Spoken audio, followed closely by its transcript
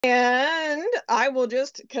And I will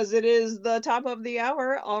just, because it is the top of the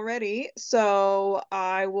hour already, so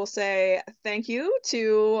I will say thank you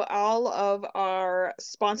to all of our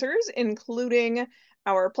sponsors, including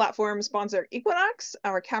our platform sponsor Equinox,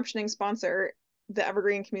 our captioning sponsor, the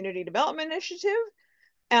Evergreen Community Development Initiative,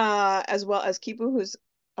 as well as Kipu, who's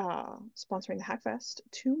sponsoring the Hackfest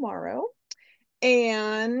tomorrow.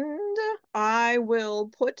 And I will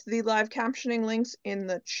put the live captioning links in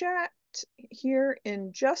the chat here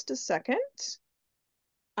in just a second.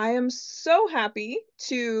 I am so happy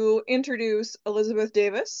to introduce Elizabeth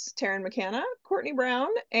Davis, Terran McCanna, Courtney Brown,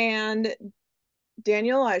 and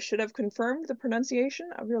Daniel. I should have confirmed the pronunciation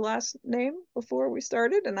of your last name before we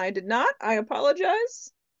started, and I did not. I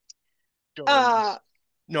apologize. No,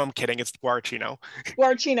 I'm kidding. It's Guarracino.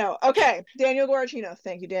 Guarracino. Okay, Daniel Guarracino.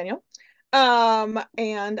 Thank you, Daniel.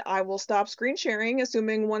 And I will stop screen sharing,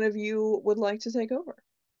 assuming one of you would like to take over.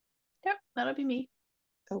 Yep, that'll be me.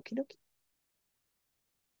 Okie dokie.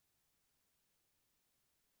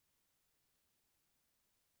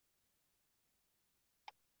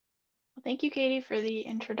 Well, thank you, Katie, for the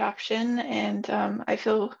introduction. And I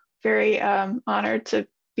feel very honored to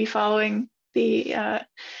be following the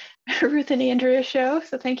Ruth and Andrea show.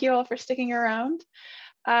 So thank you all for sticking around.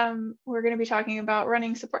 We're going to be talking about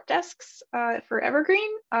running support desks for Evergreen.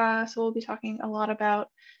 So we'll be talking a lot about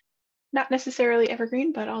not necessarily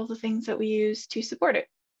Evergreen, but all the things that we use to support it.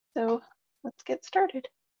 So let's get started.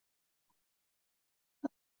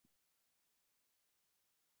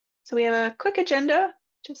 So we have a quick agenda,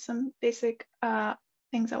 just some basic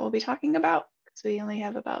things that we'll be talking about, because we only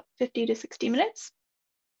have about 50 to 60 minutes.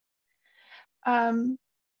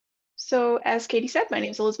 So as Katie said, my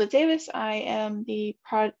name is Elizabeth Davis. I am the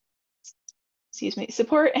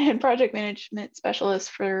support and project management specialist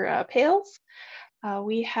for PaILS.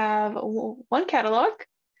 We have one catalog.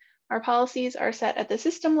 Our policies are set at the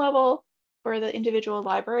system level for the individual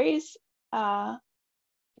libraries, but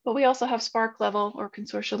we also have Spark level or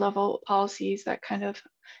consortia level policies that kind of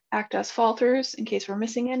act as fall throughs in case we're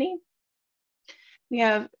missing any. We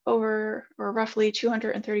have roughly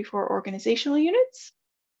 234 organizational units.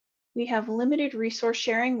 We have limited resource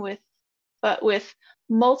sharing but with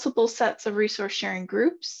multiple sets of resource sharing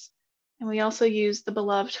groups. And we also use the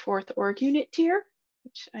beloved 4th org unit tier,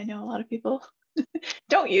 which I know a lot of people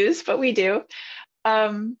don't use, but we do.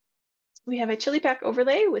 We have a chili pack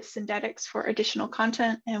overlay with synthetix for additional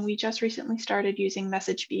content, and we just recently started using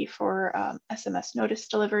MessageBee for SMS notice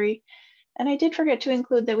delivery. And I did forget to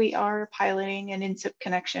include that we are piloting an INSIP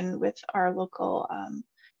connection with our local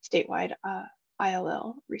statewide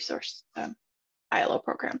ILL resource, ILO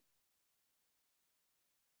program.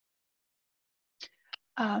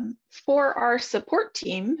 For our support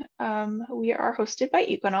team, we are hosted by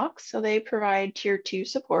Equinox, so they provide tier 2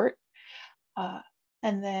 support.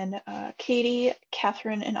 And then Katie,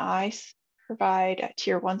 Catherine, and I provide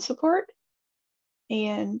tier 1 support.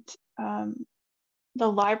 And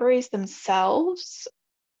the libraries themselves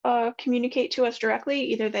communicate to us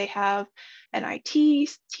directly. Either they have an IT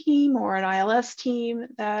team or an ILS team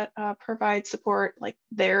that provides support, like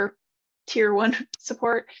their tier 1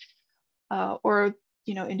 support, or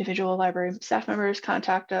individual library staff members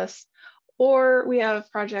contact us, or we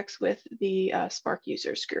have projects with the Spark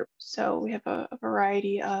users group. So we have a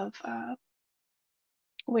variety of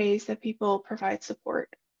ways that people provide support.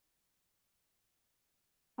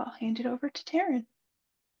 I'll hand it over to Terran.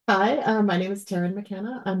 Hi, my name is Terran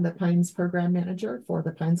McCanna. I'm the PaILS program manager for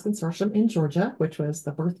the PaILS Consortium in Georgia, which was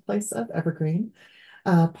the birthplace of Evergreen.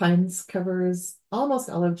 PaILS covers almost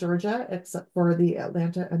all of Georgia, except for the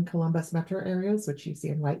Atlanta and Columbus metro areas, which you see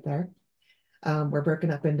in white there. We're broken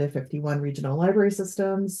up into 51 regional library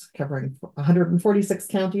systems, covering 146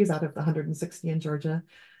 counties out of the 160 in Georgia.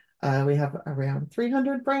 We have around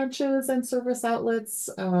 300 branches and service outlets,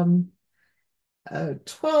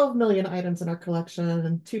 12 million items in our collection,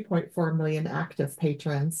 and 2.4 million active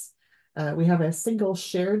patrons. We have a single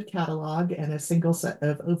shared catalog and a single set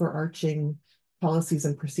of overarching policies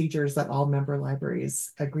and procedures that all member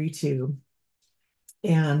libraries agree to.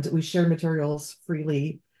 And we share materials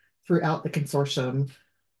freely throughout the consortium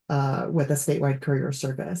with a statewide courier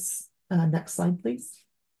service. Next slide, please.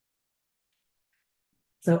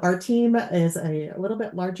 So our team is a little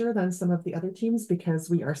bit larger than some of the other teams because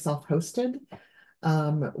we are self-hosted.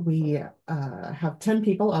 We have 10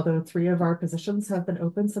 people, although 3 of our positions have been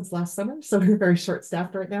open since last summer, so we're very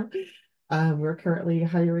short-staffed right now. We're currently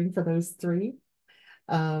hiring for those 3.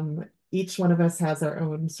 Each one of us has our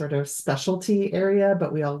own sort of specialty area,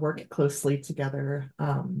 but we all work closely together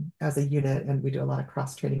as a unit, and we do a lot of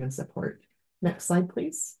cross-training and support. Next slide,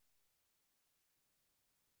 please.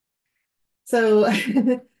 So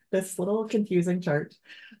this little confusing chart.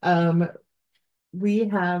 I'll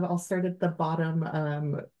start at the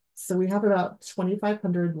bottom. So we have about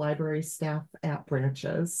 2,500 library staff at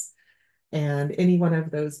branches. And any one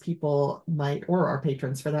of those people might, or our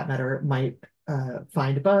patrons for that matter, might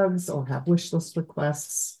find bugs or have wish list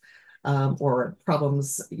requests or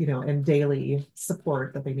problems, in daily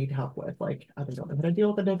support that they need help with, like I don't know how to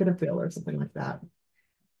deal with a negative bill or something like that.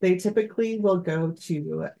 They typically will go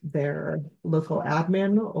to their local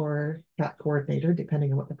admin or CAT coordinator,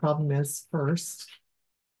 depending on what the problem is first.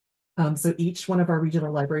 So each one of our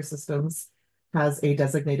regional library systems has a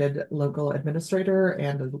designated local administrator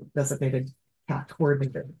and a designated CAT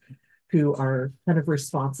coordinator who are kind of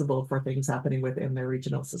responsible for things happening within their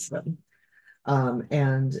regional system.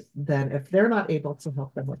 And then if they're not able to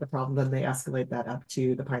help them with the problem, then they escalate that up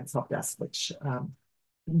to the PaILS help desk, which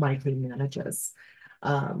my team manages.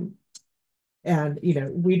 And,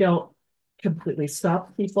 we don't completely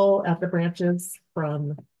stop people at the branches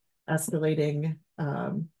from escalating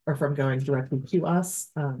or from going directly to us.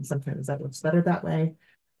 Sometimes that works better that way.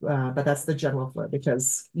 But that's the general flow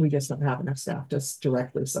because we just don't have enough staff to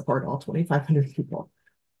directly support all 2,500 people.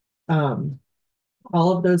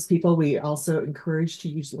 All of those people we also encourage to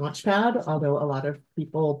use Launchpad, although a lot of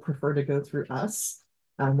people prefer to go through us.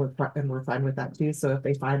 And we're fine with that too. So if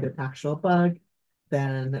they find an actual bug,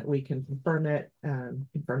 then we can confirm it and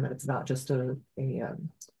confirm that it's not just a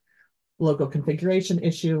local configuration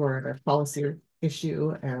issue or a policy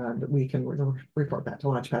issue, and we can report that to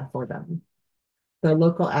Launchpad for them. The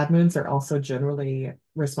local admins are also generally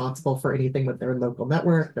responsible for anything with their local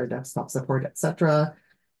network, their desktop support, etc.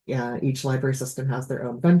 Yeah, each library system has their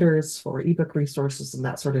own vendors for ebook resources and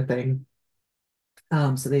that sort of thing.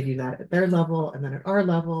 So they do that at their level, and then at our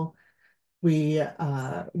level, we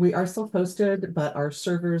are self-hosted, but our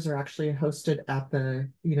servers are actually hosted at the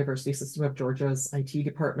University System of Georgia's IT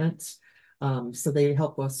department. So they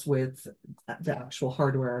help us with the actual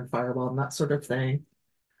hardware and firewall and that sort of thing.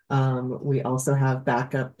 We also have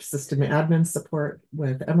backup system admin support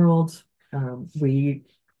with Emerald. We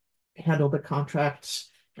handle the contract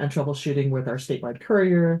and troubleshooting with our statewide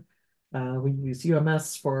courier. We use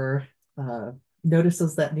UMS for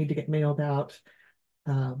notices that need to get mailed out.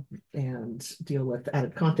 And deal with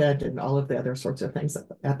added content and all of the other sorts of things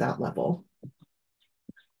at that level.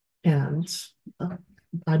 And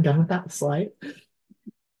I'm done with that slide.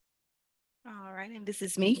 All right, and this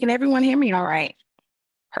is me. Can everyone hear me all right?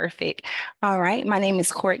 Perfect. All right, my name is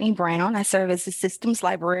Courtney Brown. I serve as the systems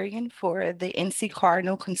librarian for the NC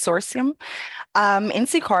Cardinal Consortium.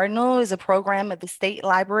 NC Cardinal is a program of the State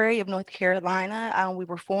Library of North Carolina. We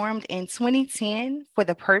were formed in 2010 for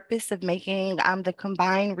the purpose of making the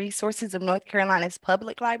combined resources of North Carolina's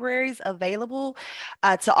public libraries available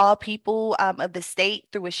to all people of the state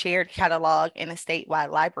through a shared catalog and a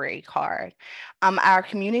statewide library card. Our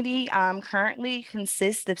community currently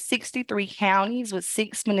consists of 63 counties with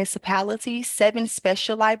 6 municipalities, 7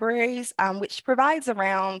 special libraries, which provides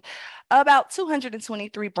around about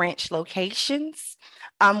 223 branch locations.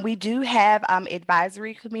 We do have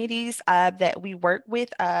advisory committees that we work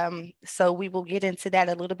with, so we will get into that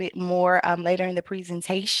a little bit more later in the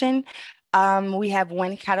presentation. We have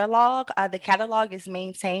one catalog. The catalog is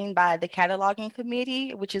maintained by the cataloging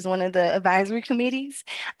committee, which is one of the advisory committees,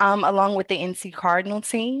 along with the NC Cardinal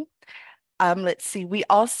team. Let's see, we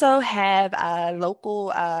also have a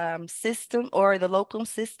local system, or the local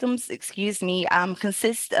systems,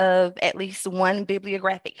 consist of at least one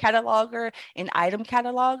bibliographic cataloger and item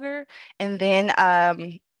cataloger. And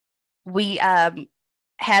then we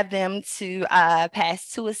have them to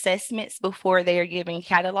pass 2 assessments before they are given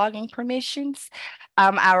cataloging permissions.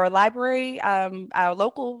 Our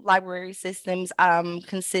local library systems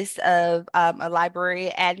consist of a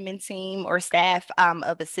library admin team or staff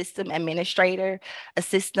of a system administrator, a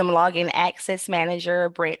system login access manager, a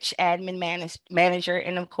branch admin manager,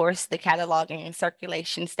 and of course the cataloging and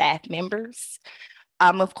circulation staff members.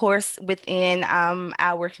 Of course, within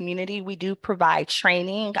our community, we do provide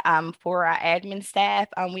training for our admin staff.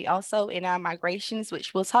 We also, in our migrations,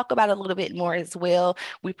 which we'll talk about a little bit more as well,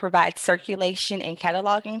 we provide circulation and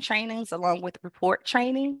cataloging trainings along with report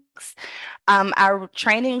trainings. Our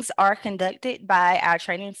trainings are conducted by our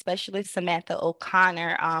training specialist, Samantha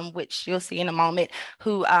O'Connor, which you'll see in a moment,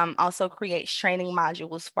 who also creates training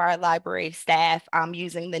modules for our library staff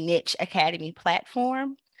using the Niche Academy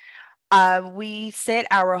platform. We set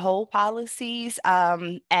our whole policies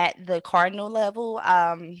at the Cardinal level.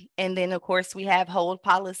 And then, of course, we have hold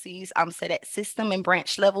policies set at system and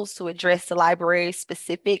branch levels to address the library's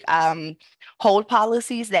specific hold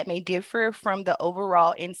policies that may differ from the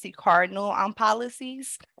overall NC Cardinal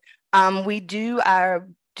policies. We do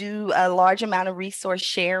do a large amount of resource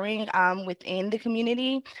sharing within the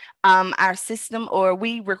community. Our system, or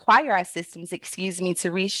we require our systems, excuse me,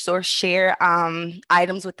 to resource share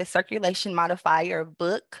items with the circulation modifier of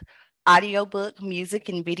book, audiobook, music,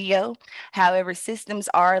 and video. However, systems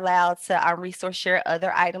are allowed to resource share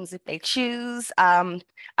other items if they choose.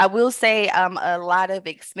 I will say a lot of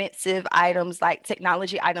expensive items like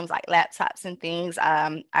technology items like laptops and things,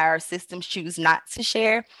 our systems choose not to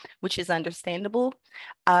share, which is understandable.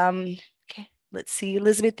 Okay, let's see,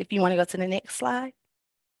 Elizabeth, if you want to go to the next slide.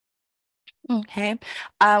 Okay,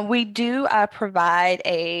 we do provide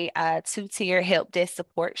a two-tier help desk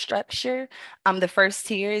support structure. The first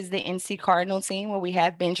tier is the NC Cardinal team, where we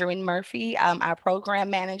have Benjamin Murphy, our program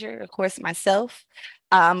manager, of course, myself,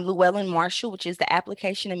 Llewellyn Marshall, which is the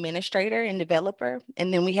application administrator and developer.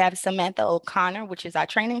 And then we have Samantha O'Connor, which is our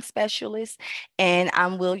training specialist. And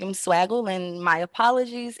I'm William Swaggle. And my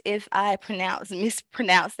apologies if I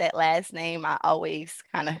mispronounce that last name. I always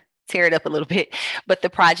kind of tear it up a little bit, but the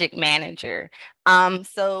project manager.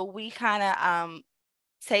 So we kind of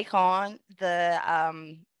take on the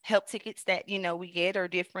help tickets that we get, or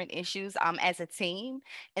different issues as a team.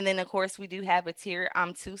 And then of course we do have a tier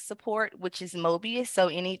 2 support, which is Mobius. So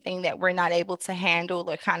anything that we're not able to handle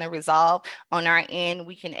or kind of resolve on our end,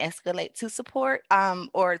 we can escalate to support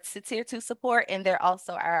or to tier 2 support, and they're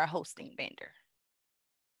also our hosting vendor.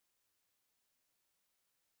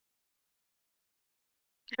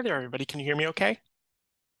 Hi there, everybody. Can you hear me okay?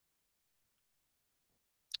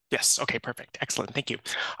 Yes. Okay, perfect. Excellent. Thank you.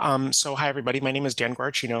 So hi, everybody. My name is Dan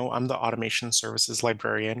Guarracino. I'm the Automation Services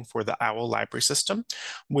Librarian for the OWWL library system.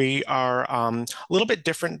 We are a little bit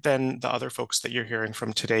different than the other folks that you're hearing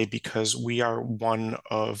from today, because we are one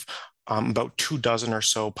of about 24 or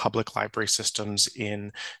so public library systems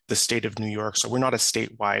in the state of New York. So we're not a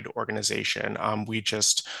statewide organization. We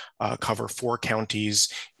just cover 4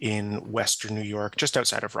 counties in Western New York, just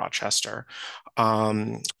outside of Rochester.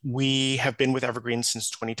 We have been with Evergreen since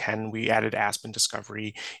 2010. We added Aspen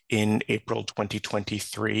Discovery in April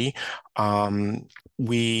 2023.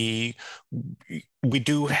 We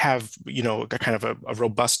do have, a kind of a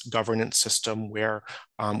robust governance system where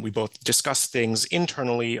we both discuss things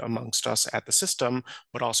internally amongst us at the system,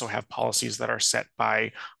 but also have policies that are set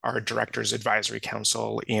by our Directors Advisory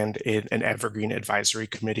Council and an Evergreen Advisory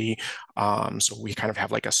Committee. So we kind of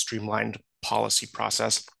have like a streamlined policy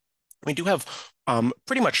process. We do have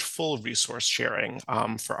pretty much full resource sharing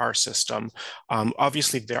for our system.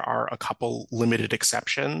 Obviously, there are a couple limited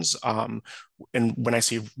exceptions. And when I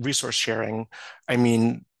say resource sharing, I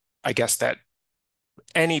mean, I guess that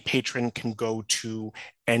any patron can go to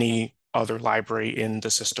any other library in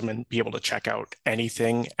the system and be able to check out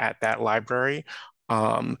anything at that library.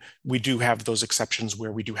 We do have those exceptions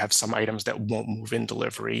where we do have some items that won't move in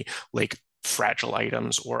delivery, like fragile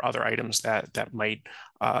items or other items that might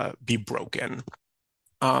be broken.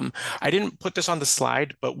 I didn't put this on the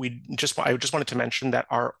slide, but I just wanted to mention that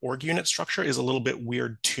our org unit structure is a little bit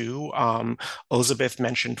weird too. Elizabeth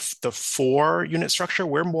mentioned the 4-unit structure.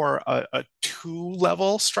 We're more a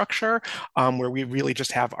 2-level structure where we really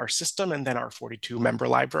just have our system and then our 42 member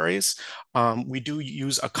libraries. We do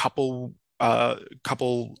use a couple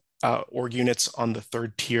org units on the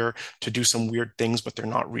 3rd tier to do some weird things, but they're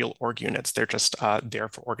not real org units. They're just there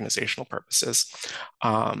for organizational purposes.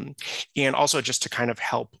 And also just to kind of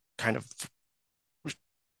help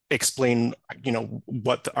explain,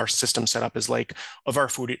 what our system setup is like. Of our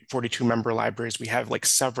 42 member libraries, we have like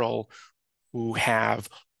several who have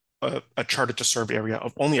a charted to serve area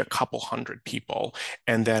of only a couple hundred people,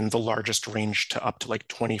 and then the largest range to up to like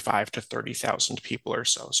 25 to 30,000 people or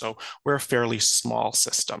so. So we're a fairly small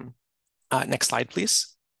system. Next slide,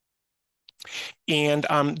 please. And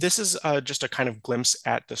this is just a kind of glimpse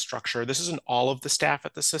at the structure. This isn't all of the staff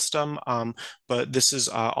at the system, but this is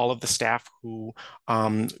all of the staff who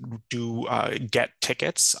do get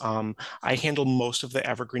tickets. I handle most of the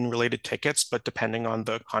Evergreen related tickets, but depending on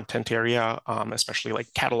the content area, especially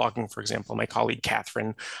like cataloging, for example, my colleague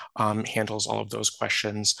Catherine handles all of those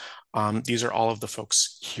questions. These are all of the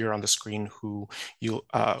folks here on the screen who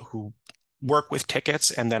work with tickets,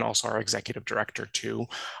 and then also our executive director too.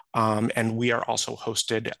 And we are also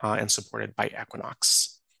hosted and supported by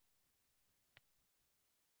Equinox.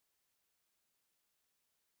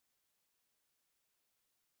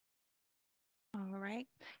 All right.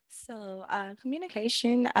 So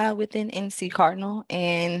communication within NC Cardinal,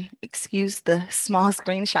 and excuse the small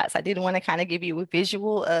screenshots. I did want to kind of give you a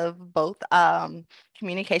visual of both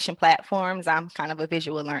communication platforms. I'm kind of a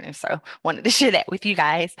visual learner, so wanted to share that with you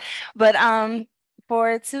guys. But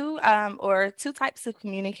For two types of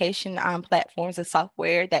communication platforms and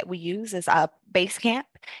software that we use is Basecamp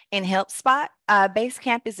and HelpSpot.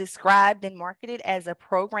 Basecamp is described and marketed as a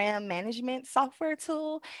program management software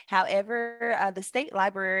tool. However, the State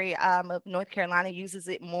Library of North Carolina uses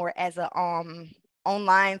it more as a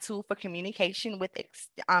online tool for communication with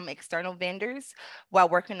external vendors while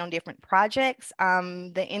working on different projects.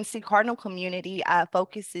 The NC Cardinal community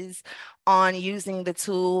focuses on using the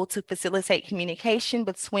tool to facilitate communication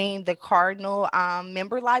between the Cardinal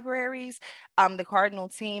member libraries, the Cardinal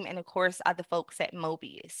team, and of course, the folks at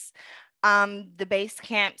Mobius. The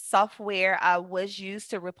Basecamp software was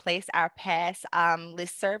used to replace our past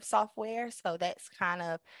listserv software. So that's kind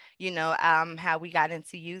of, how we got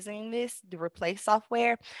into using this, the replace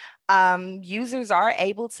software. Users are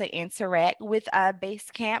able to interact with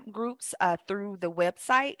Basecamp groups through the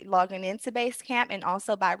website, logging into Basecamp, and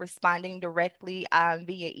also by responding directly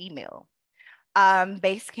via email.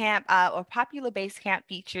 Basecamp or popular Basecamp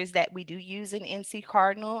features that we do use in NC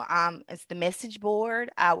Cardinal is the message board,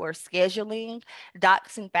 our scheduling,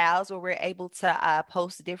 docs and files where we're able to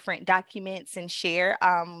post different documents and share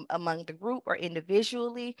among the group or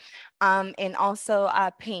individually, and also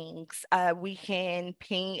pings. We can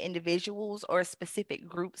ping individuals or specific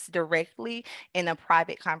groups directly in a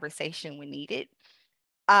private conversation when needed.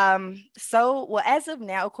 Well, as of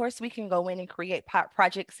now, of course, we can go in and create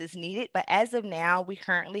projects as needed, but as of now, we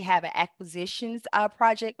currently have an acquisitions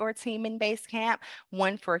project or team in Basecamp,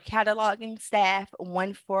 one for cataloging staff,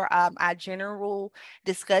 one for our general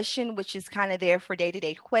discussion, which is kind of there for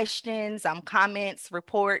day-to-day questions, comments,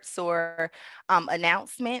 reports, or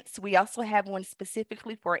announcements. We also have one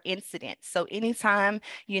specifically for incidents. So anytime,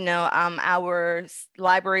 our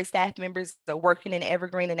library staff members are working in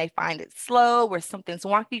Evergreen and they find it slow or something's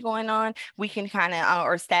wonky going on, we can kind of,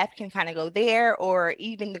 or staff can kind of go there, or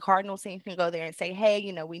even the Cardinal team can go there and say,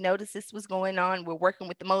 hey, we noticed this was going on. We're working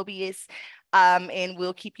with the Mobius, and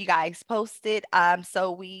we'll keep you guys posted.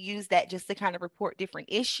 So we use that just to kind of report different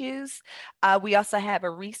issues. We also have a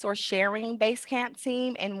resource sharing Basecamp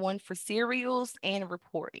team and one for serials and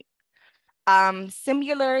reporting.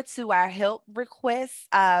 Similar to our help requests,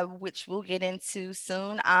 which we'll get into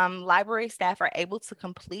soon, library staff are able to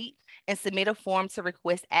complete and submit a form to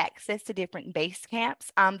request access to different base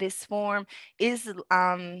camps. This form is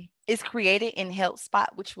created in HelpSpot,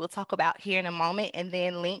 which we'll talk about here in a moment, and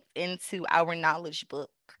then linked into our knowledge book.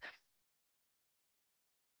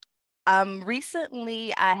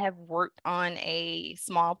 Recently, I have worked on a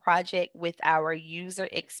small project with our user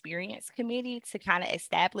experience committee to kind of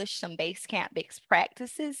establish some Basecamp best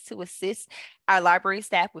practices to assist our library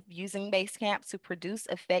staff with using Basecamp to produce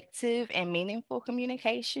effective and meaningful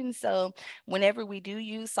communication. So whenever we do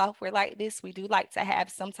use software like this, we do like to have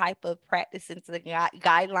some type of practices,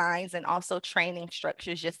 guidelines, and also training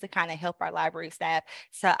structures just to kind of help our library staff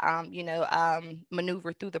to,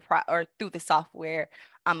 maneuver through through the software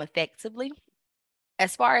effectively.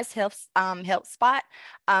 As far as HelpSpot,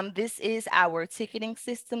 this is our ticketing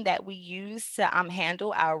system that we use to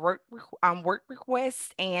handle our work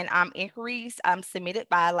requests and inquiries submitted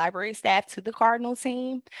by library staff to the Cardinal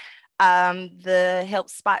team. The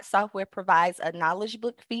HelpSpot software provides a knowledge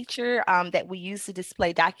book feature that we use to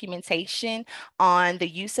display documentation on the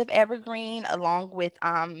use of Evergreen, along with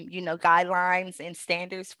guidelines and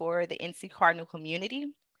standards for the NC Cardinal community.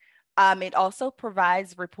 It also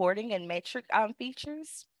provides reporting and metric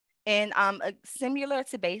features. And similar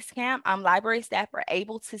to Basecamp, library staff are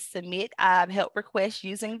able to submit help requests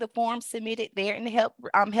using the form submitted there in the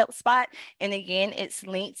HelpSpot. And again, it's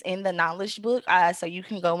linked in the knowledge book, so you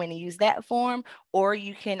can go in and use that form, or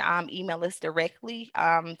you can email us directly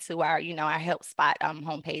to our, our HelpSpot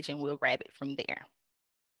homepage, and we'll grab it from there.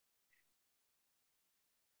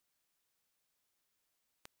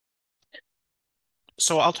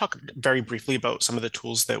 So I'll talk very briefly about some of the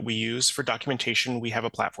tools that we use for documentation. We have a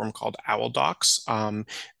platform called OWWL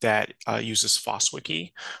that uses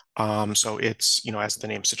FOSSWiki. So it's, as the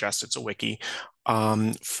name suggests, it's a wiki.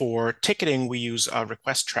 For ticketing, we use a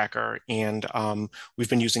request tracker, and we've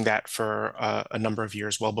been using that for a number of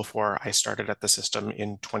years, well before I started at the system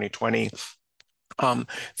in 2020.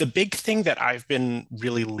 The big thing that I've been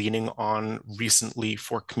really leaning on recently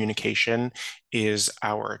for communication is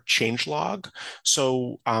our changelog.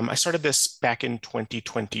 So I started this back in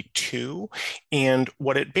 2022, and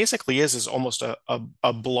what it basically is almost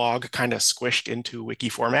a blog kind of squished into wiki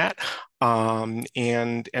format.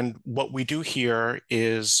 And what we do here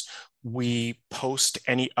is we post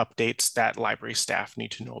any updates that library staff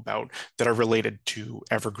need to know about that are related to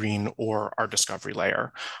Evergreen or our discovery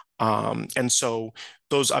layer. And so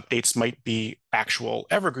those updates might be actual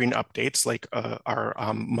Evergreen updates, like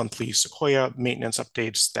our monthly Sequoia maintenance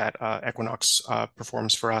updates that Equinox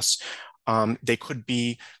performs for us. They could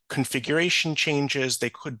be configuration changes. They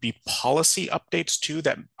could be policy updates too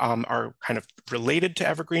that are kind of related to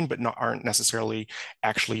Evergreen, but aren't necessarily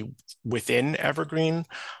actually within Evergreen.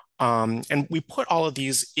 And we put all of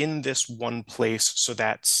these in this one place so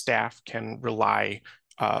that staff can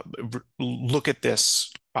look at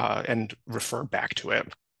this and refer back to it.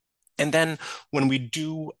 And then when we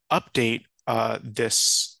do update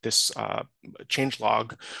this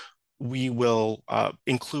changelog, we will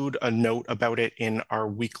include a note about it in our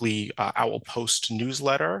weekly OWL Post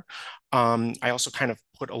newsletter. I also kind of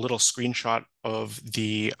put a little screenshot of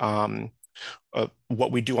the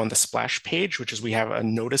what we do on the splash page, which is we have a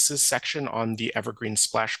notices section on the Evergreen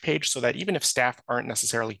splash page, so that even if staff aren't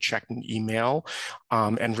necessarily checking email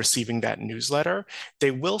and receiving that newsletter, they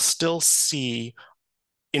will still see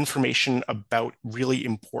information about really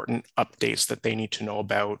important updates that they need to know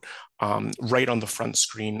about right on the front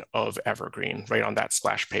screen of Evergreen, right on that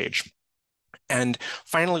splash page. And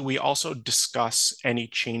finally, we also discuss any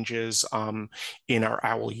changes in our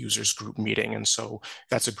OWL users group meeting. And so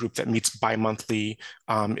that's a group that meets bi-monthly,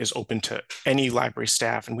 is open to any library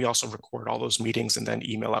staff. And we also record all those meetings and then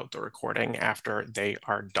email out the recording after they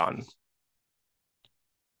are done.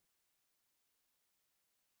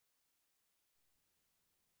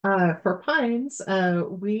 For PaILS,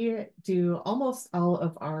 we do almost all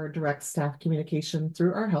of our direct staff communication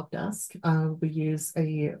through our help desk. We use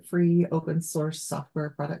a free open source software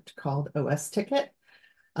product called OS Ticket.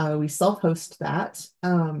 We self-host that,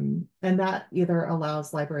 and that either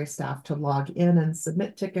allows library staff to log in and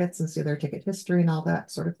submit tickets and see their ticket history and all that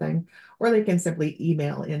sort of thing, or they can simply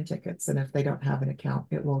email in tickets, and if they don't have an account,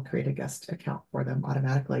 it will create a guest account for them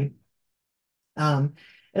automatically.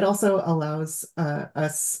 It also allows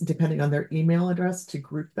us, depending on their email address, to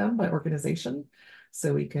group them by organization.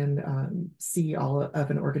 So we can see all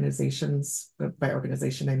of an organization's, by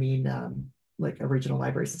organization, I mean like a regional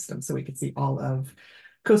library system. So we can see all of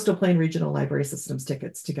Coastal Plain Regional Library Systems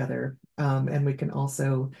tickets together. And we can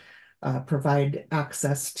also provide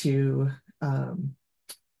access to an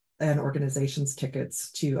organization's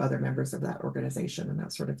tickets to other members of that organization and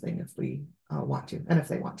that sort of thing if we want to, and if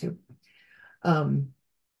they want to.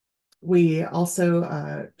 We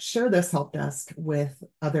also share this help desk with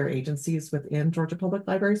other agencies within Georgia Public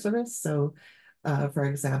Library Service. So, for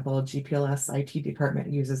example, GPLS IT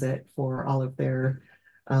department uses it for all of their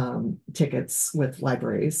tickets with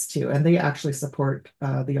libraries too. And they actually support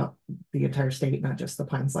the entire state, not just the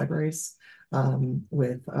PaILS libraries,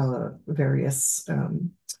 with various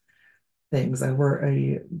things. We're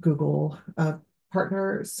a Google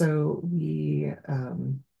partner, so we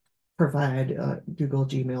provide Google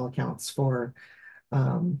Gmail accounts for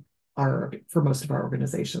most of our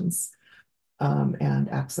organizations and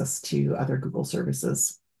access to other Google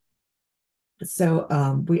services.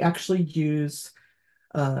 So we actually use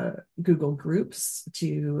Google Groups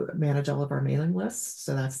to manage all of our mailing lists.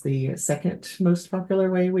 So that's the second most popular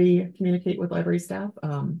way we communicate with library staff.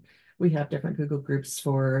 We have different Google Groups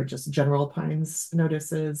for just general PaILS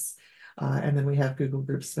notices. And then we have Google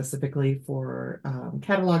Groups specifically for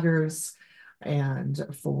catalogers and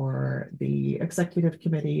for the executive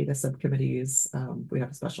committee, the subcommittees. We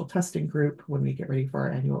have a special testing group when we get ready for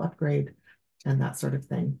our annual upgrade and that sort of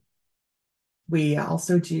thing. We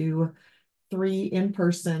also do 3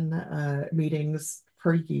 in-person meetings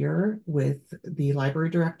per year with the library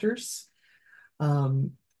directors.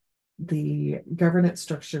 The governance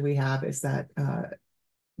structure we have is that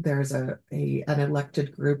there's an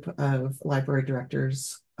elected group of library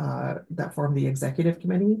directors that form the executive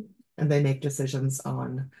committee, and they make decisions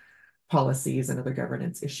on policies and other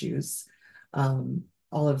governance issues.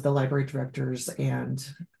 All of the library directors and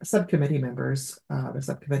subcommittee members, the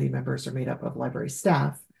subcommittee members are made up of library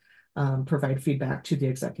staff, provide feedback to the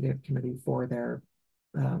executive committee for their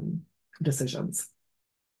decisions.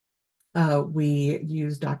 We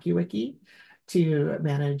use DocuWiki to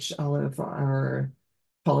manage all of our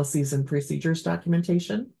policies and procedures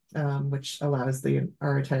documentation, which allows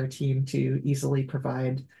our entire team to easily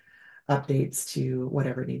provide updates to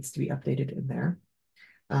whatever needs to be updated in there.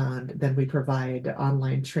 And then we provide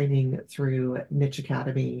online training through Niche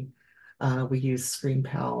Academy. We use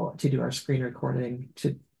ScreenPal to do our screen recording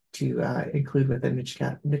to include within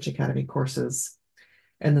Niche Academy courses.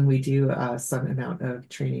 And then we do some amount of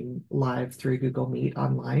training live through Google Meet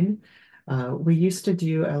online. We used to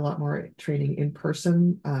do a lot more training in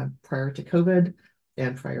person prior to COVID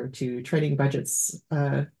and prior to training budgets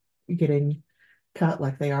getting cut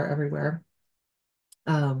like they are everywhere.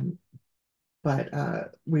 But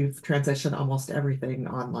we've transitioned almost everything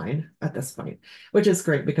online at this point, which is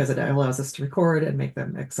great because it allows us to record and make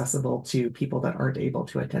them accessible to people that aren't able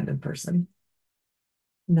to attend in person.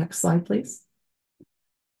 Next slide, please.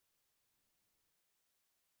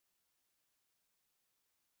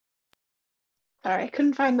 Sorry, I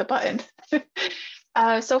couldn't find the button.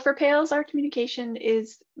 So for PaILS, our communication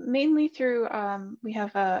is mainly through, we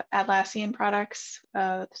have Atlassian products.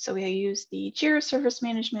 So we use the Jira Service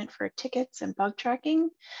Management for tickets and bug tracking.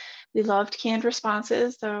 We loved canned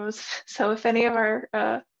responses. So if any of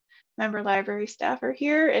our member library staff are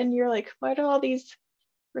here and you're like, why do all these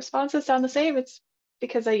responses sound the same? It's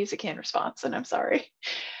because I use a canned response, and I'm sorry.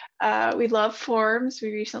 We love forms.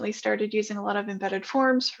 We recently started using a lot of embedded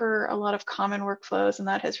forms for a lot of common workflows, and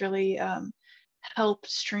that has really helped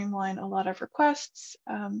streamline a lot of requests.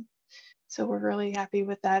 So we're really happy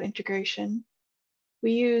with that integration.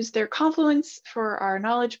 We use their Confluence for our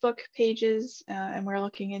knowledge book pages, and we're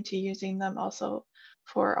looking into using them also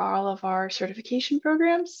for all of our certification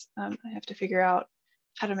programs. I have to figure out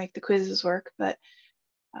how to make the quizzes work, but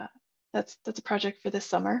that's a project for this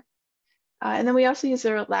summer. And then we also use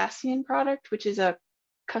their Atlassian product, which is a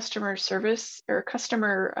customer service or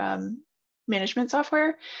customer management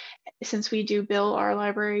software. Since we do bill our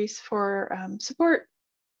libraries for support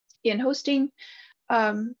and hosting,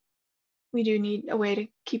 we do need a way to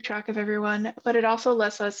keep track of everyone, but it also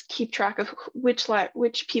lets us keep track of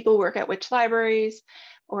which people work at which libraries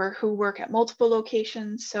or who work at multiple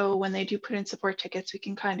locations. So when they do put in support tickets, we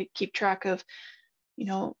can kind of keep track of, you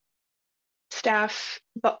know, staff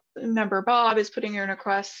member Bob is putting in a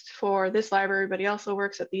request for this library, but he also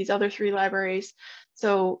works at these other 3 libraries.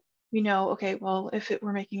 So we know, okay, well, if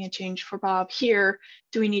we're making a change for Bob here,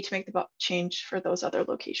 do we need to make the change for those other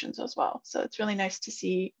locations as well? So it's really nice to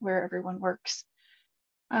see where everyone works.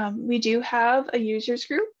 We do have a users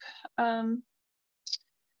group, and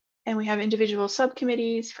we have individual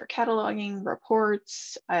subcommittees for cataloging,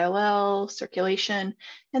 reports, ILL, circulation,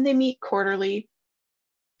 and they meet quarterly.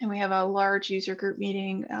 And we have a large user group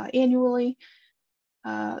meeting annually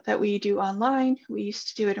that we do online. We used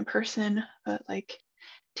to do it in person, but like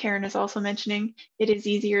Terran is also mentioning, it is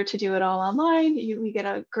easier to do it all online. We get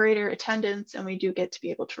a greater attendance, and we do get to be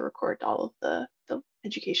able to record all of the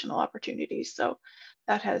educational opportunities. So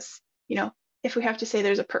that has, you know, if we have to say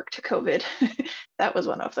there's a perk to COVID, that was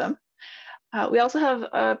one of them. We also have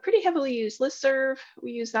a pretty heavily used listserv.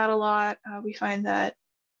 We use that a lot. We find that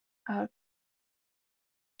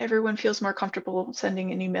everyone feels more comfortable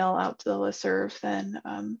sending an email out to the listserv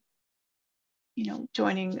than you know,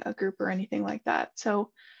 joining a group or anything like that. So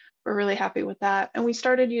we're really happy with that. And we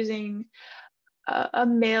started using a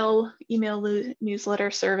email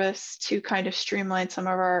newsletter service to kind of streamline some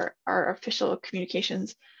of our official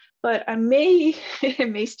communications. But I may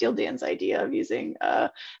steal Dan's idea of using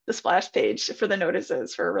the splash page for the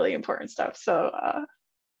notices for really important stuff. So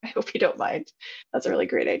I hope you don't mind. That's a really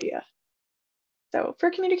great idea. So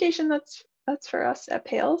for communication, that's for us at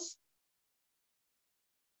PaILS.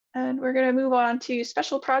 And we're going to move on to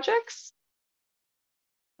special projects.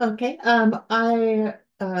 Okay,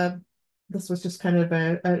 this was just kind of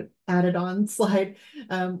a added on slide.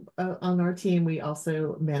 On our team, we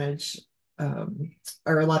also manage,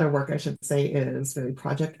 or a lot of work, I should say, is very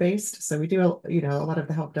project based. So we do, you know, a lot of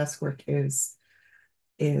the help desk work is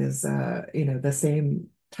you know, the same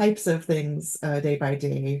types of things day by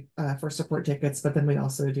day for support tickets, but then we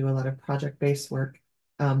also do a lot of project-based work.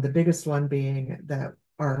 The biggest one being that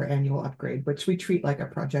our annual upgrade, which we treat like a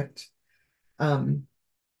project.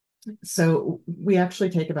 So we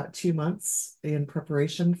actually take about 2 months in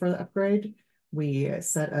preparation for the upgrade. We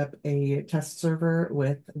set up a test server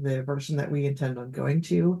with the version that we intend on going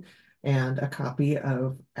to, and a copy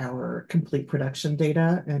of our complete production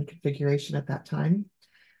data and configuration at that time.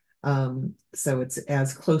 So it's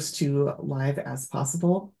as close to live as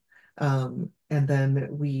possible. And then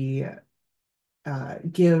we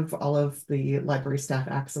give all of the library staff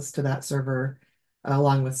access to that server,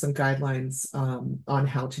 along with some guidelines on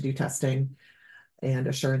how to do testing and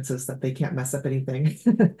assurances that they can't mess up anything,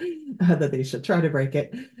 that they should try to break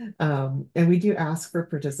it. And we do ask for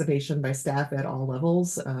participation by staff at all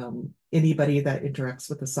levels. Anybody that interacts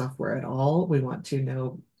with the software at all, we want to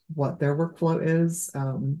know what their workflow is,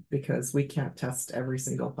 because we can't test every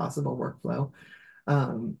single possible workflow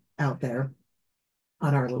out there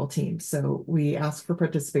on our little team. So we ask for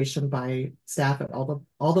participation by staff at all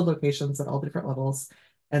the locations at all different levels,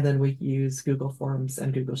 And then we use Google Forms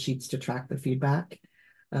and Google Sheets to track the feedback.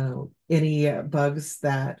 Any bugs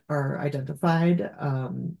that are identified,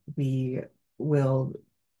 we will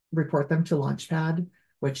report them to Launchpad,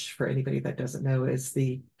 which for anybody that doesn't know is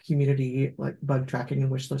the community like bug tracking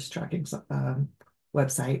and wish list tracking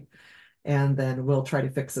website. And then we'll try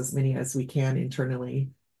to fix as many as we can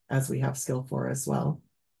internally as we have skill for as well.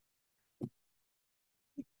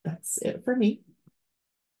 That's it for me.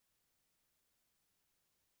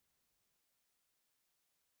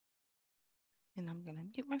 And I'm going to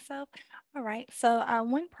mute myself. All right. So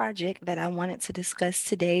one project that I wanted to discuss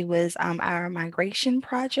today was our migration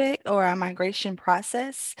project or our migration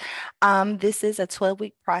process. This is a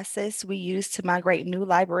 12-week process we use to migrate new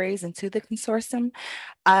libraries into the consortium.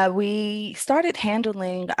 We started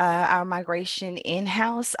handling our migration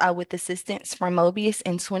in-house with assistance from Mobius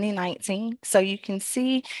in 2019. So you can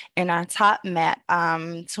see in our top map,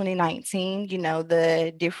 2019, you know,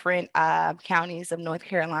 the different counties of North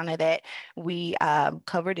Carolina that we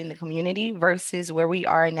covered in the community versus where we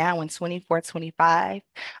are now in 24-25.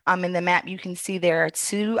 In the map, you can see there are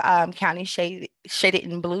two counties shaded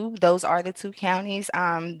in blue. Those are the two counties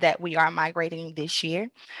that we are migrating this year.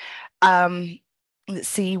 Let's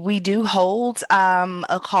see, we do hold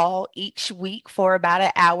a call each week for about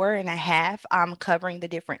an hour and a half covering the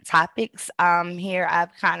different topics. Here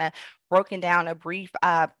I've kind of broken down a brief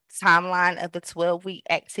timeline of the 12-week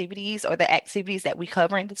activities or the activities that we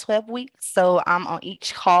cover in the 12 weeks. So on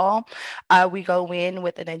each call, we go in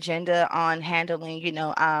with an agenda on handling, you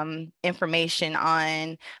know, information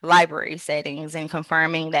on library settings and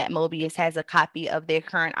confirming that Mobius has a copy of their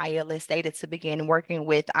current ILS data to begin working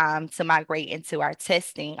with to migrate into our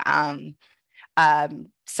testing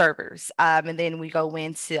servers. And then we go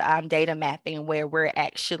into data mapping where we're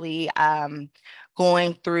actually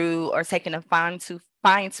going through or taking a fine-tooth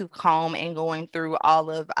comb and going through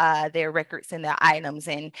all of their records and their items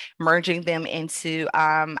and merging them into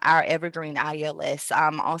our Evergreen ILS.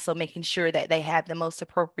 Also making sure that they have the most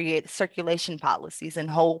appropriate circulation policies and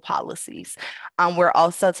hold policies. We're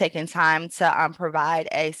also taking time to provide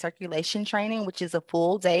a circulation training, which is a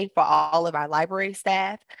full day for all of our library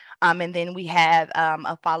staff. And then we have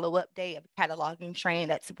a follow-up day of cataloging training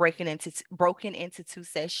that's broken into two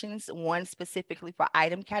sessions, one specifically for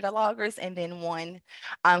item catalogers and then one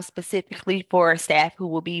specifically for staff who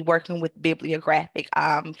will be working with bibliographic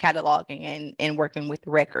cataloging and working with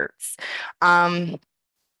records.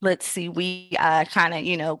 Let's see, we kind of,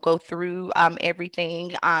 you know, go through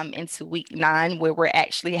everything into week 9 where we're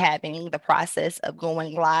actually having the process of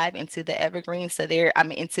going live into the Evergreen. So they're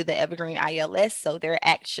into the Evergreen ILS. So they're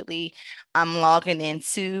actually logging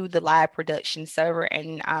into the live production server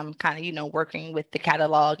and kind of, you know, working with the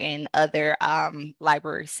catalog and other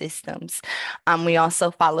library systems. We also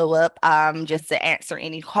follow up just to answer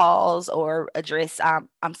any calls or address,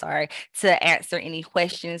 to answer any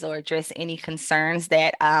questions or address any concerns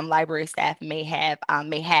that library staff may have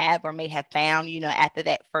or may have found, you know, after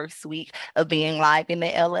that first week of being live in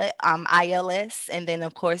the ILS. And then,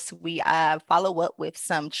 of course, we follow up with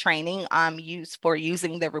some training used for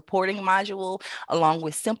using the reporting module along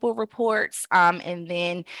with simple reports, and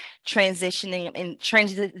then transitioning into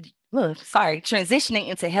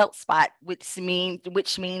HelpSpot, which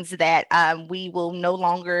means that we will no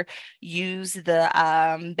longer use the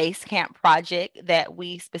Basecamp project that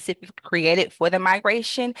we specifically created for the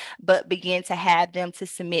migration, but begin to have them to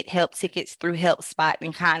submit help tickets through HelpSpot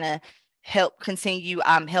and kind of help continue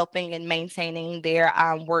helping and maintaining their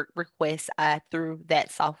work requests through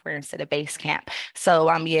that software instead of Basecamp.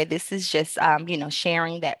 So yeah, this is just you know,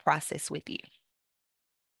 sharing that process with you.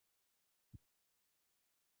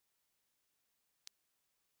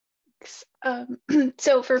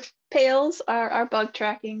 So for PaILS, our bug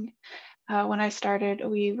tracking, when I started,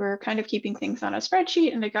 we were kind of keeping things on a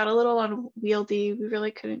spreadsheet and it got a little unwieldy. We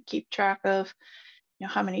really couldn't keep track of, you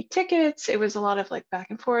know, how many tickets. It was a lot of like back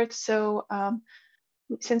and forth. So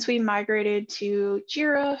since we migrated to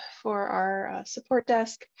Jira for our support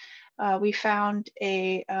desk, we found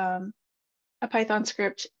a Python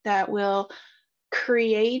script that will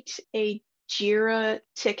create a Jira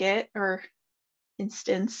ticket or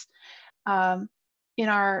instance in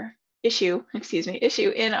our issue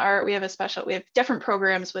in our, we have different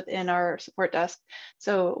programs within our support desk.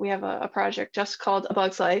 So we have a project just called A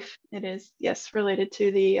Bug's Life. It is, yes, related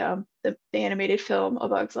to the animated film A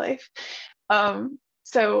Bug's Life.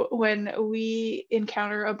 So when we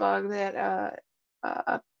encounter a bug that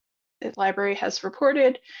the library has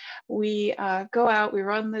reported, we go out, we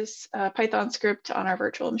run this Python script on our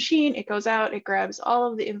virtual machine. It goes out, it grabs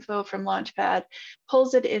all of the info from Launchpad,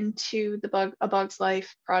 pulls it into the A Bug's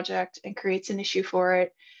Life project and creates an issue for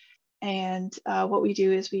it. And what we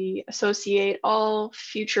do is we associate all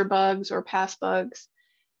future bugs or past bugs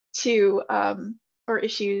to, or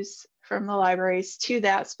issues from the libraries to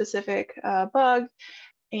that specific bug.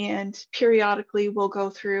 And periodically we'll go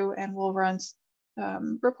through and we'll run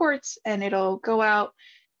reports, and it'll go out,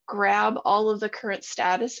 grab all of the current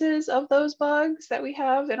statuses of those bugs that we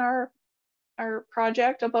have in our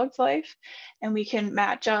project, A Bug's Life, and we can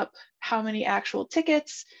match up how many actual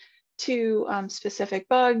tickets to specific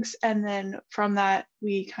bugs. And then from that,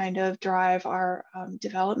 we kind of drive our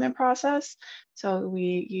development process. So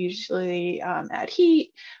we usually add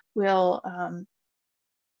heat, we'll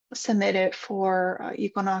submit it for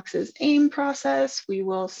Equinox's AIM process. We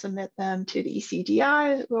will submit them to the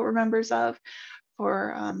ECDI, what we're members of,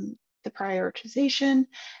 for the prioritization.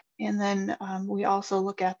 And then we also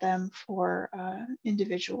look at them for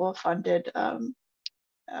individual funded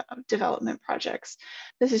development projects.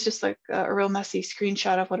 This is just like a real messy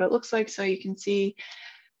screenshot of what it looks like. So you can see,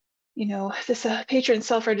 you know, this patron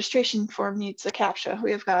self-registration form needs a CAPTCHA.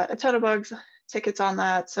 We have got a ton of bugs, tickets on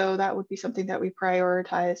that. So that would be something that we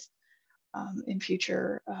prioritize in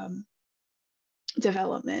future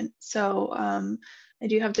development. So I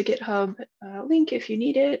do have the GitHub link if you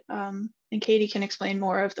need it. And Katie can explain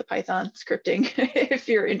more of the Python scripting if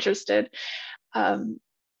you're interested.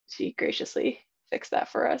 She graciously fixed that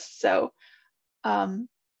for us. So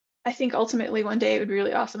I think ultimately one day it would be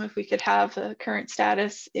really awesome if we could have the current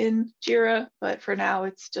status in Jira, but for now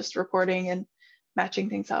it's just reporting and matching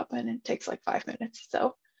things up, and it takes like 5 minutes.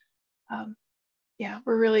 So yeah,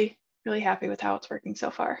 we're really happy with how it's working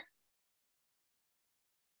so far.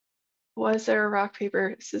 Was there a rock,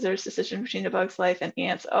 paper, scissors decision between A Bug's Life and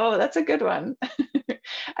ants? Oh, that's a good one.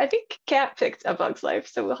 I think Kat picked A Bug's Life,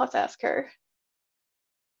 so we'll have to ask her.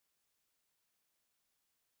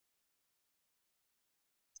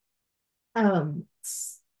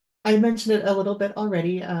 I mentioned it a little bit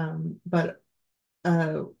already, but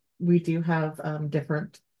we do have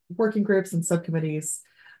different working groups and subcommittees.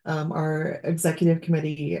 Our executive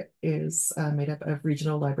committee is made up of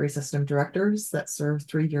regional library system directors that serve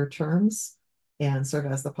 3-year terms and serve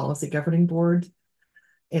as the policy governing board.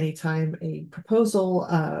 Anytime a proposal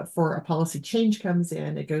for a policy change comes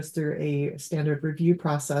in, it goes through a standard review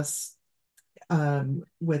process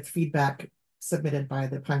with feedback submitted by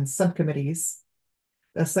the PaILS subcommittees.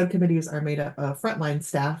 The subcommittees are made up of frontline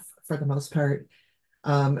staff for the most part,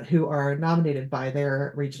 who are nominated by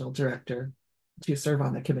their regional director to serve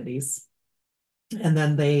on the committees. And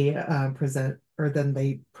then they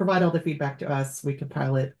they provide all the feedback to us. We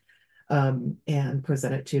compile it and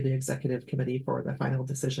present it to the executive committee for the final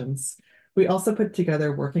decisions. We also put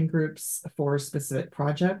together working groups for specific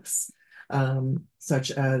projects,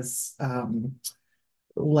 such as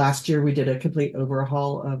last year we did a complete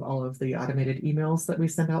overhaul of all of the automated emails that we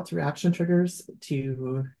send out through action triggers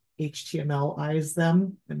to HTMLize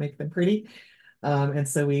them and make them pretty. And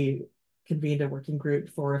so we convened a working group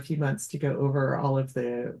for a few months to go over all of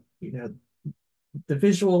the, the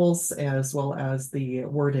visuals as well as the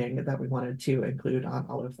wording that we wanted to include on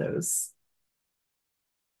all of those.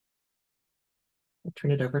 I'll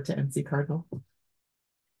turn it over to MC Cardinal.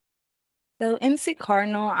 So NC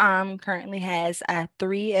Cardinal currently has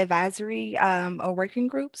 3 advisory or working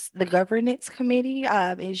groups. The governance committee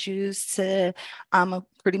is used to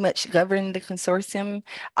pretty much govern the consortium,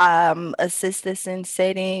 assist us in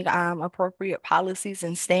setting appropriate policies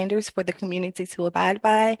and standards for the community to abide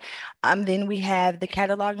by. Then we have the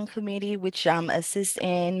cataloging committee, which assists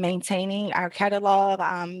in maintaining our catalog.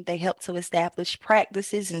 They help to establish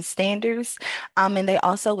practices and standards, and they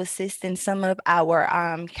also assist in some of our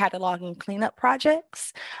cataloging cleanup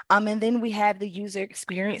projects. And then we have the user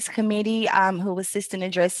experience committee who assist in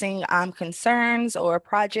addressing concerns or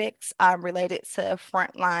projects related to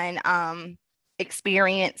frontline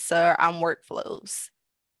experience or workflows.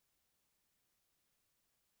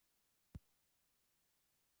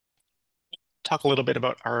 Talk a little bit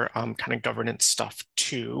about our kind of governance stuff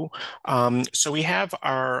too. So we have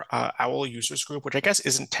our OWL users group, which I guess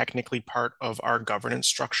isn't technically part of our governance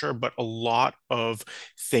structure, but a lot of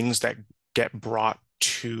things that get brought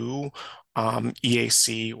to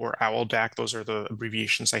EAC or OWLDAC, those are the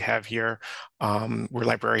abbreviations I have here. We're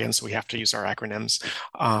librarians, so we have to use our acronyms.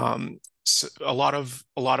 So a lot of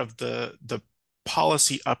the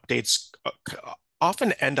policy updates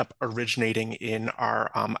often end up originating in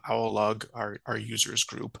our OWWL, our users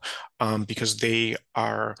group, because they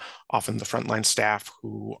are often the frontline staff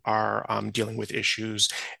who are dealing with issues,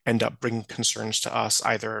 end up bringing concerns to us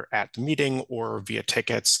either at the meeting or via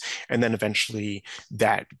tickets, and then eventually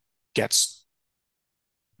that gets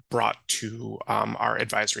brought to our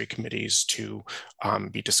advisory committees to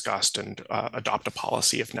be discussed and adopt a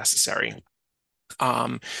policy if necessary.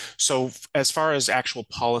 So as far as actual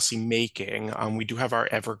policy making, we do have our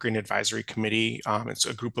Evergreen Advisory Committee. It's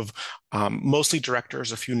a group of mostly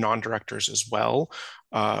directors, a few non-directors as well,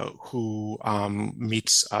 who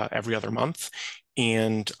meets every other month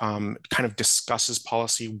and kind of discusses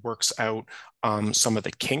policy, works out some of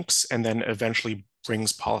the kinks, and then eventually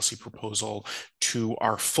brings policy proposal to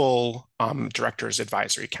our full Directors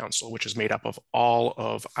Advisory Council, which is made up of all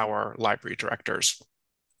of our library directors.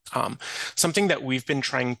 Something that we've been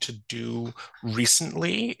trying to do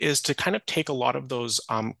recently is to kind of take a lot of those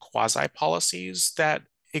quasi policies that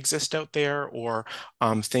exist out there, or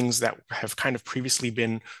things that have kind of previously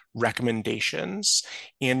been recommendations,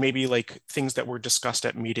 and maybe like things that were discussed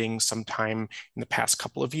at meetings sometime in the past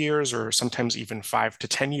couple of years, or sometimes even 5 to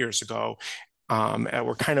 10 years ago,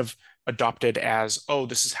 were kind of adopted as, oh,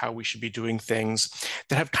 this is how we should be doing things,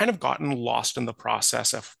 that have kind of gotten lost in the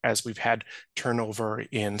process as we've had turnover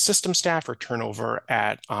in system staff or turnover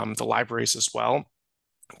at the libraries as well.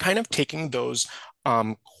 Kind of taking those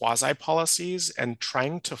quasi policies and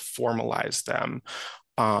trying to formalize them.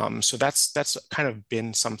 So that's kind of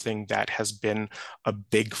been something that has been a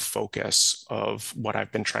big focus of what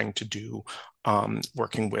I've been trying to do,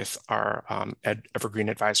 working with our Evergreen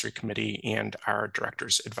Advisory Committee and our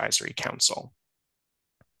Directors Advisory Council.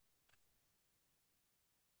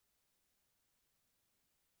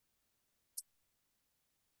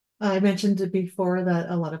 I mentioned it before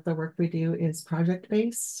that a lot of the work we do is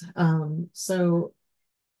project-based. So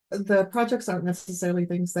the projects aren't necessarily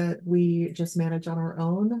things that we just manage on our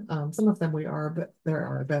own. Some of them we are,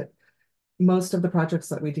 but most of the projects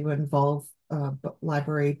that we do involve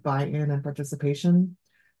library buy-in and participation.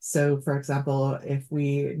 So for example, if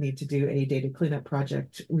we need to do a data cleanup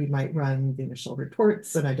project, we might run the initial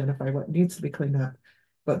reports and identify what needs to be cleaned up,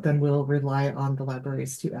 but then we'll rely on the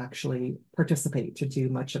libraries to actually participate to do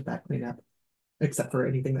much of that cleanup, except for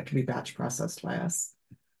anything that can be batch processed by us.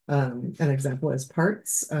 An example is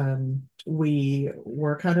parts. We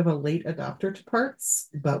were kind of a late adopter to parts,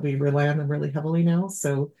 but we rely on them really heavily now.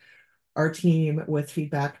 So our team, with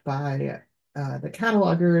feedback by the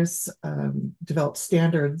catalogers, developed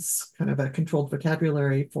standards, kind of a controlled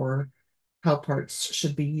vocabulary for how parts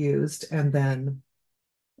should be used. And then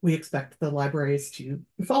we expect the libraries to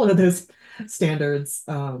follow those standards.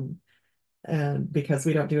 And because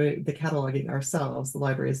we don't do the cataloging ourselves, the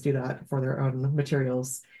libraries do that for their own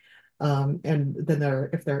materials. And then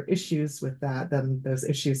if there are issues with that, then those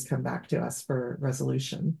issues come back to us for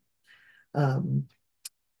resolution. I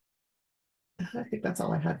think that's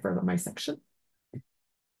all I had for my section.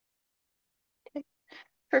 Okay.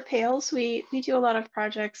 For PaILS, we do a lot of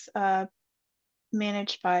projects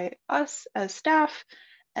managed by us as staff,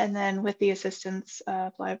 and then with the assistance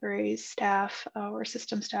of libraries staff or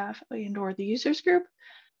system staff and or the users group.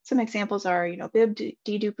 Some examples are, bib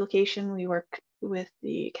deduplication. We work with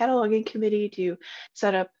the cataloging committee to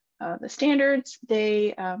set up the standards. They're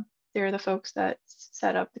the folks that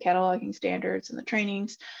set up the cataloging standards and the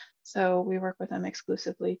trainings. So we work with them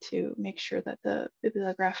exclusively to make sure that the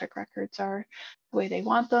bibliographic records are the way they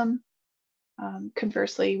want them.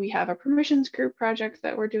 Conversely, we have a permissions group project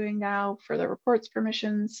that we're doing now for the reports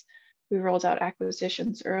permissions. We rolled out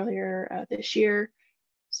acquisitions earlier this year.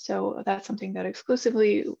 So that's something that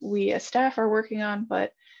exclusively we as staff are working on,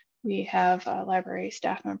 but we have library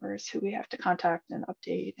staff members who we have to contact and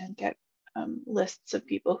update and get lists of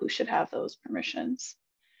people who should have those permissions.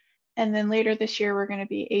 And then later this year, we're going to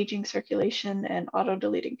be aging circulation and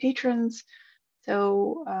auto-deleting patrons.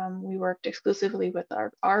 So we worked exclusively with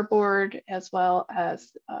our board as well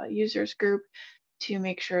as users group to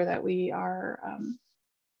make sure that we are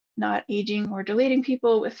not aging or deleting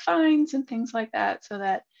people with fines and things like that, so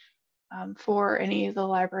that for any of the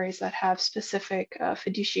libraries that have specific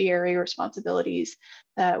fiduciary responsibilities,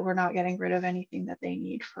 that we're not getting rid of anything that they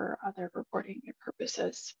need for other reporting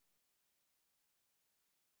purposes.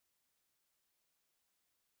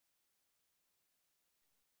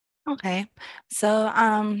 Okay, so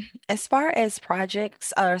as far as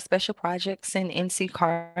projects or special projects in NC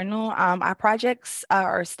Cardinal, our projects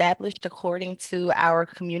are established according to our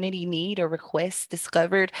community need or requests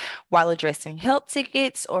discovered while addressing help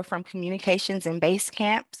tickets or from communications and base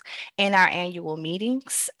camps in our annual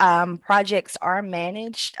meetings. Projects are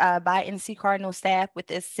managed by NC Cardinal staff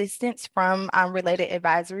with assistance from related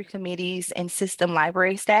advisory committees and system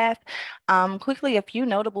library staff. Quickly, a few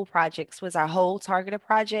notable projects was our whole targeted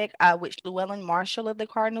project, which Llewellyn Marshall of the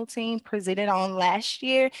Cardinal team presented on last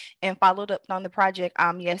year and followed up on the project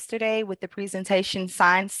yesterday with the presentation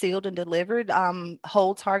signed, sealed, and delivered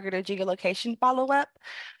whole targeted geolocation follow-up.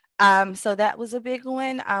 So that was a big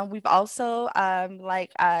one. We've also,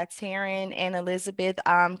 like Terran and Elizabeth,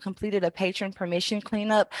 completed a patron permission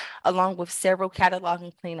cleanup along with several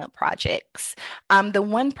cataloging cleanup projects. The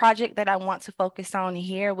one project that I want to focus on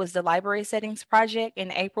here was the library settings project.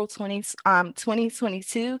 In April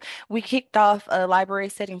 2022, we kicked off a library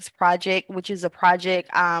settings project, which is a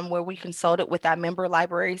project where we consulted with our member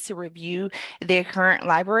libraries to review their current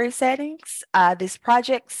library settings. This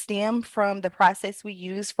project stemmed from the process we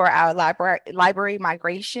use for our library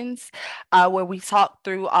migrations, where we talk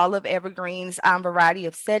through all of Evergreen's variety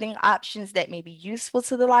of setting options that may be useful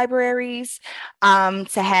to the libraries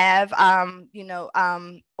to have,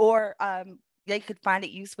 they could find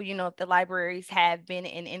it useful, if the libraries have been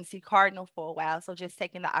in NC Cardinal for a while. So just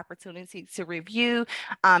taking the opportunity to review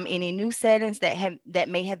any new settings that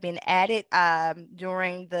may have been added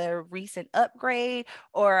during the recent upgrade,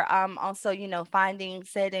 or also, finding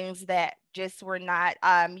settings that just were not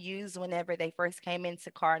used whenever they first came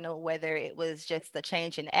into Cardinal, whether it was just a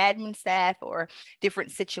change in admin staff or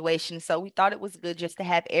different situations. So we thought it was good just to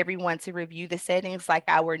have everyone to review the settings like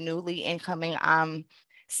our newly incoming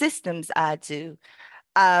systems do.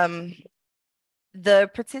 The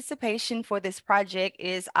participation for this project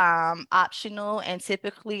is optional, and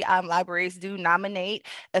typically libraries do nominate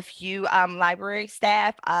a few library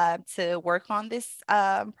staff to work on this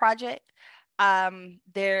project.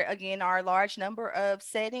 There again are a large number of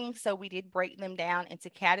settings, so we did break them down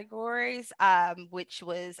into categories, which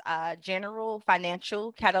was general,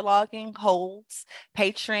 financial, cataloging, holds,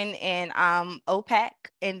 patron, and OPAC,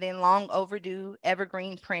 and then long overdue,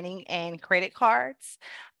 evergreen printing, and credit cards.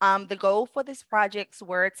 The goal for this projects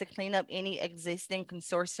were to clean up any existing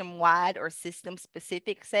consortium-wide or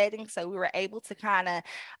system-specific settings. So we were able to kind of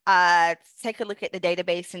take a look at the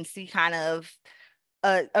database and see kind of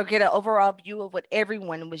or get an overall view of what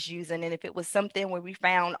everyone was using. And if it was something where we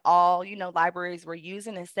found all, libraries were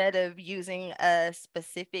using, instead of using a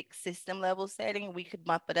specific system level setting, we could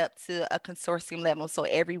bump it up to a consortium level so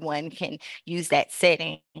everyone can use that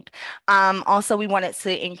setting. Also, we wanted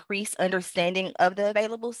to increase understanding of the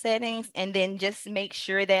available settings and then just make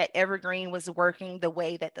sure that Evergreen was working the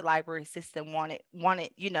way that the library system wanted,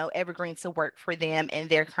 Evergreen to work for them and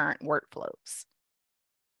their current workflows.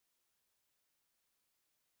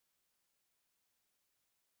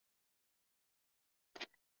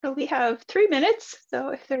 So we have 3 minutes. So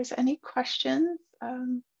if there's any questions,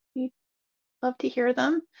 we'd love to hear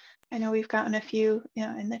them. I know we've gotten a few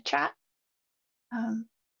in the chat.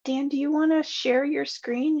 Dan, do you want to share your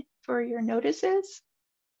screen for your notices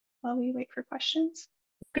while we wait for questions?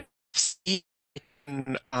 A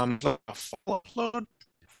full upload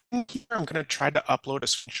here. I'm going to try to upload a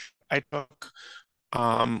screenshot I took.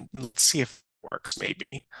 Let's see if it works,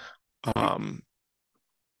 maybe.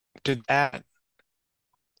 Did that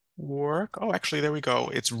work? Oh, actually, there we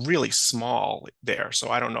go. It's really small there, so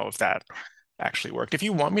I don't know if that actually worked. If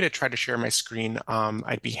you want me to try to share my screen,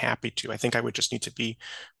 I'd be happy to. I think I would just need to be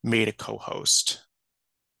made a co-host.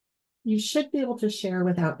 You should be able to share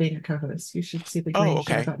without being a co-host. You should see the green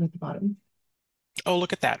share button at the bottom. Oh,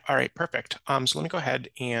 look at that. All right, perfect. So let me go ahead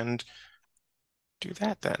and do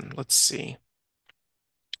that then. Let's see.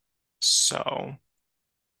 So.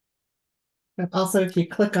 Also, if you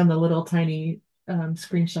click on the little tiny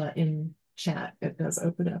screenshot in chat, it does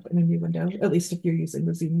open up in a new window, at least if you're using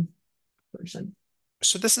the Zoom version.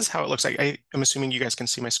 So this is how it looks like. I'm assuming you guys can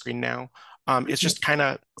see my screen now. It's just kind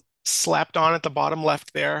of slapped on at the bottom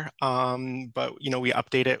left there, but we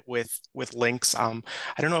update it with links. I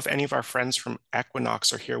don't know if any of our friends from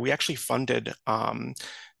Equinox are here. We actually funded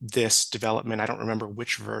this development. I don't remember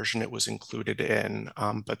which version it was included in,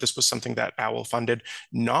 but this was something that OWL funded,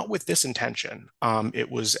 not with this intention. It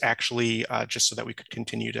was actually just so that we could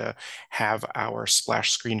continue to have our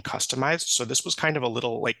splash screen customized. So this was kind of a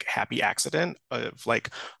little like happy accident of like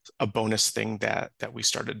a bonus thing that we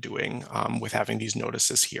started doing with having these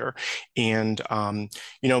notices here. And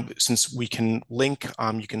since we can link,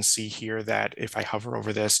 you can see here that if I hover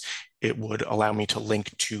over this, it would allow me to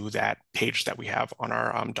link to that page that we have on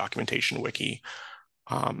our documentation wiki.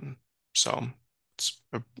 So it's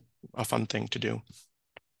a fun thing to do.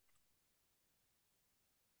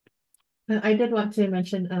 I did want to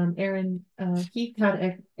mention, Aaron, Heath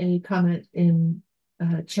had a comment in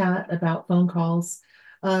chat about phone calls,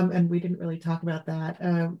 and we didn't really talk about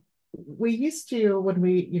that. We used to, when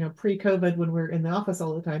we, pre-COVID, when we were in the office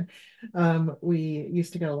all the time, we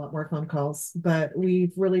used to get a lot more phone calls, but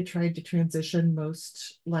we've really tried to transition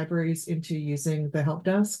most libraries into using the help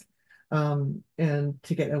desk, and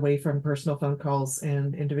to get away from personal phone calls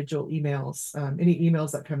and individual emails. Any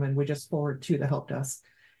emails that come in, we just forward to the help desk.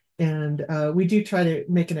 And we do try to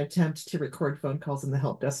make an attempt to record phone calls in the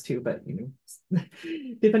help desk too, but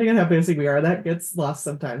depending on how busy we are, that gets lost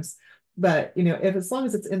sometimes. But if as long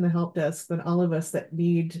as it's in the help desk, then all of us that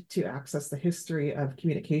need to access the history of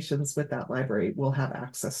communications with that library will have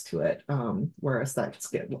access to it. Whereas that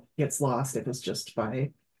gets lost if it's just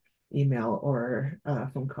by email or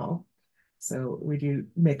phone call. So we do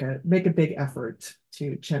make a big effort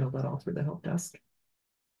to channel that all through the help desk.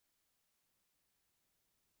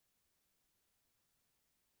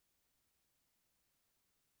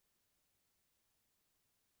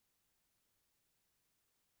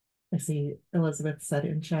 I see Elizabeth said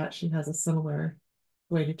in chat she has a similar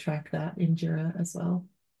way to track that in Jira as well.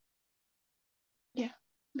 Yeah,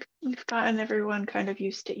 we've gotten everyone kind of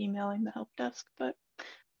used to emailing the help desk, but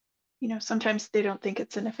sometimes they don't think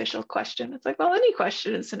it's an official question. It's like, well, any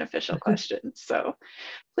question is an official question. So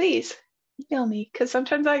please email me, because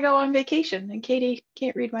sometimes I go on vacation and Katie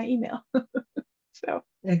can't read my email. So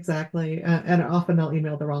exactly. And often I'll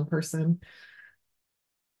email the wrong person.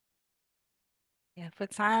 Yeah, for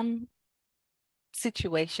time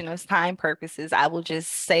situational time purposes, I will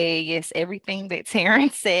just say yes, everything that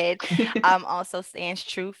Terran said also stands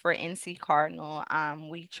true for NC Cardinal.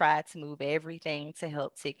 We try to move everything to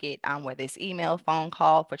help ticket, whether it's email, phone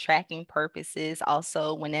call, for tracking purposes.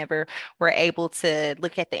 Also, whenever we're able to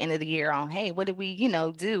look at the end of the year on, hey, what did we,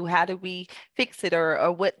 do? How did we fix it?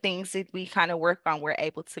 Or what things did we kind of work on? We're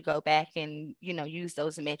able to go back and, use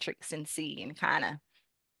those metrics and see and kind of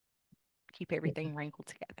keep everything wrinkled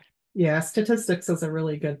together. Yeah, statistics is a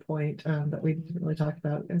really good point that we didn't really talk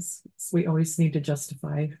about, is we always need to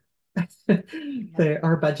justify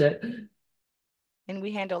our budget. And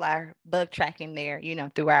we handle our bug tracking there,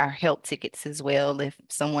 through our help tickets as well. If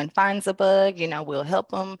someone finds a bug, we'll help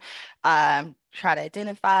them try to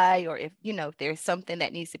identify, or if there's something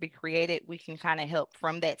that needs to be created, we can kind of help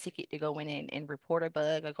from that ticket to go in and report a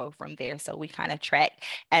bug or go from there. So we kind of track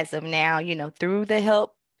as of now, through the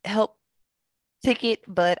help ticket,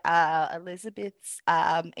 but Elizabeth's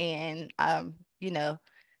and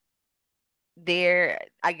their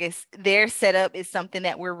setup is something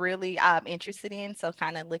that we're really interested in. So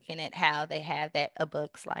kind of looking at how they have that A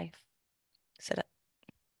Bug's Life set up.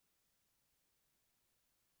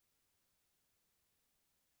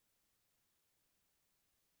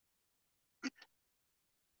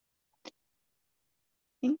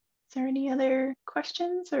 is there any other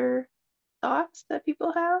questions or thoughts that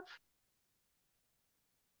people have?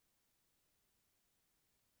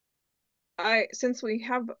 Since we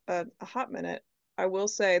have a hot minute, I will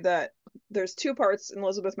say that there's two parts, and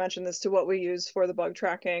Elizabeth mentioned this, to what we use for the bug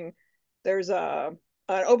tracking. There's an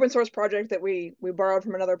open source project that we borrowed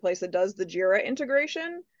from another place that does the Jira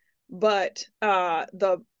integration, but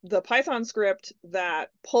the Python script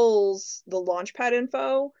that pulls the Launchpad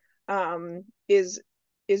info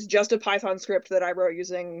is just a Python script that I wrote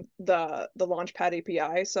using the Launchpad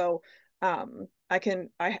API. So I can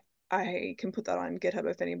put that on GitHub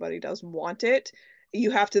if anybody does want it. You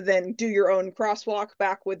have to then do your own crosswalk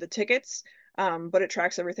back with the tickets, but it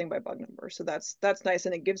tracks everything by bug number. So that's nice,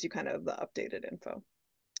 and it gives you kind of the updated info.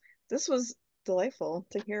 This was delightful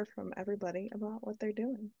to hear from everybody about what they're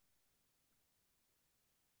doing.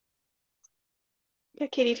 Yeah,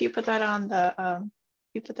 Katie, if you put that on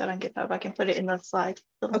GitHub, I can put it in the slides.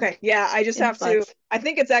 Okay, yeah, I just have to, I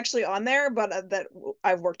think it's actually on there, but that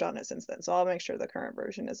I've worked on it since then. So I'll make sure the current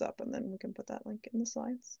version is up, and then we can put that link in the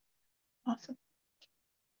slides. Awesome.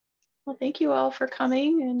 Well, thank you all for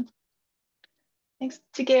coming, and thanks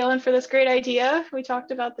to Galen for this great idea. We talked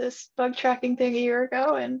about this bug tracking thing a year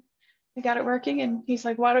ago, and we got it working, and he's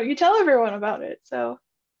like, why don't you tell everyone about it? So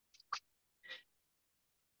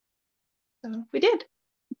we did.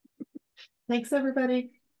 Thanks, everybody.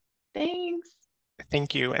 Thanks.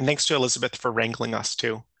 Thank you. And thanks to Elizabeth for wrangling us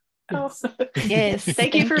too. Yes. Oh, yes.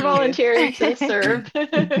 Thank you for volunteering to serve.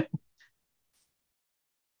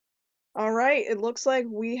 All right, it looks like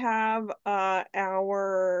we have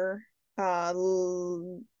our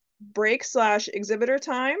break / exhibitor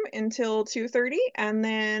time until 2:30, and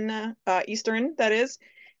then Eastern, that is,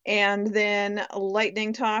 and then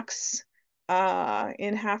lightning talks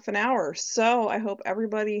in half an hour. So I hope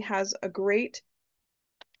everybody has a great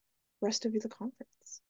rest of the conference.